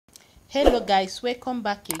Hello guys, welcome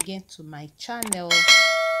back again to my channel.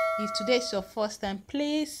 If today is your first time,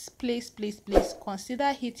 please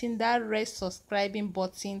consider hitting that red subscribing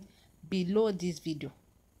button below this video.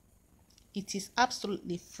 It is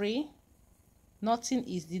absolutely free. Nothing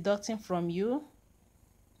is deducting from you.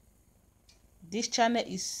 This channel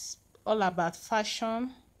is all about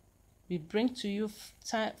fashion. We bring to you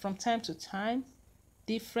from time to time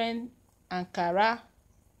different Ankara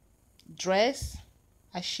dress,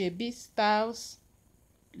 ashebi styles,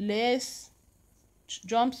 lace,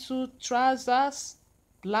 jumpsuit, trousers,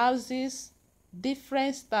 blouses,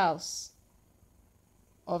 different styles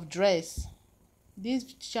of dress. This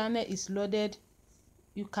channel is loaded.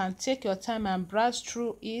 You can take your time and browse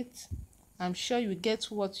through it. I'm sure you get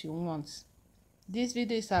what you want. This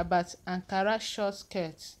video is about Ankara short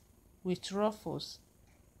skirts with ruffles.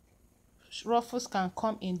 Ruffles can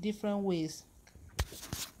come in different ways.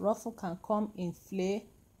 Ruffle can come in flare,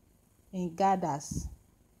 in gathers.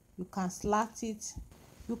 You can slat it.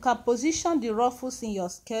 You can position the ruffles in your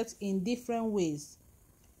skirt in different ways.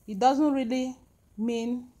 It doesn't really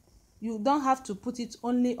mean you don't have to put it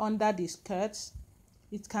only under the skirt.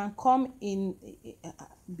 It can come in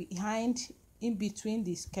behind, in between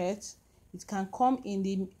the skirt. It can come in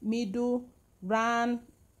the middle, round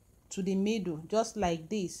to the middle, just like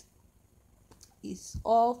this. It's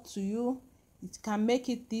all to you. It can make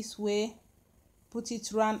it this way, put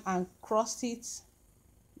it round and cross it.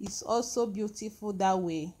 It's also beautiful that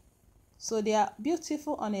way. So they are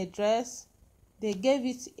beautiful on a dress. They gave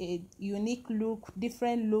it a unique look,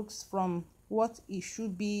 different looks from what it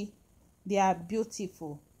should be. They are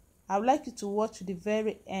beautiful. I would like you to watch to the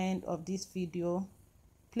very end of this video.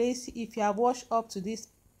 Please, if you have watched up to this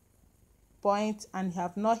point and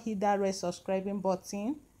have not hit that red subscribing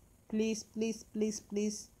button, please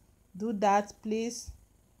do that, please.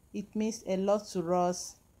 It means a lot to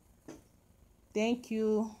us. Thank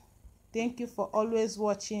you for always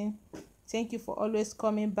watching. Thank you for always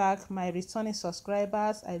coming back, my returning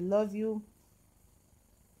subscribers. I love you.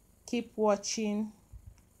 Keep watching.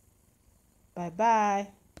 Bye bye.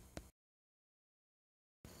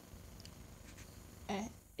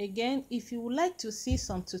 Again, if you would like to see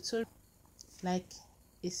some tutorial like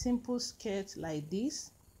a simple skirt like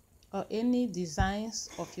this, or any designs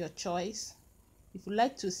of your choice, if you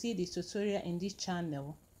like to see the tutorial in this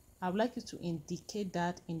channel, I would like you to indicate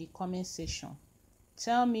that in the comment section.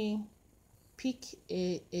 Tell me, pick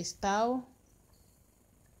a style,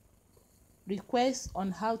 request on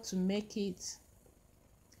how to make it.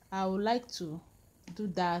 I would like to do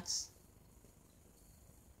that.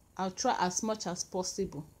 I'll try as much as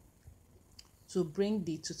possible to bring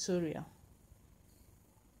the tutorial.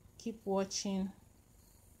 Keep watching.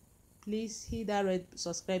 Please hit that red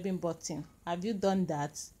subscribing button. Have you done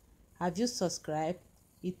that? Have you subscribed?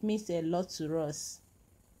 It means a lot to us.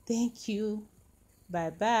 Thank you. Bye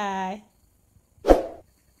bye.